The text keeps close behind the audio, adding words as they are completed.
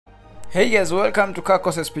Hey guys, welcome to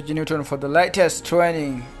Kakos SPG Newton for the latest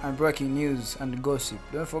training and breaking news and gossip.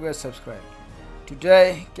 Don't forget to subscribe.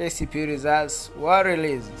 Today, KCPE results were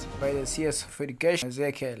released by the CS of Education,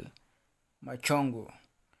 Ezekiel Machongo.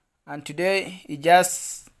 And today, he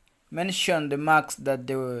just mentioned the marks that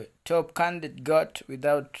the top candidate got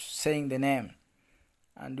without saying the name.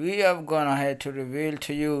 And we have gone ahead to reveal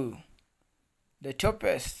to you the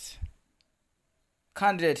toppest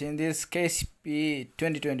candidate in this KCPE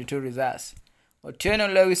 2022 results.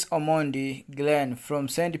 Otieno Lewis Omondi Glen from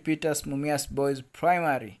St. Peter's Mumias Boys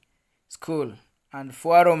Primary School and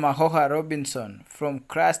Fwaro Makokha Robinson from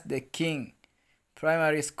Christ the King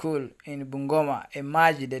Primary School in Bungoma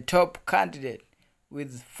emerged the top candidate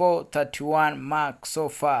with 431 marks so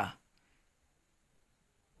far.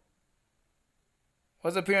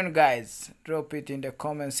 What's your opinion, guys? Drop it in the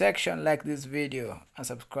comment section, like this video and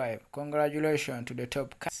subscribe. Congratulations to the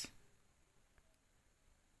top cast.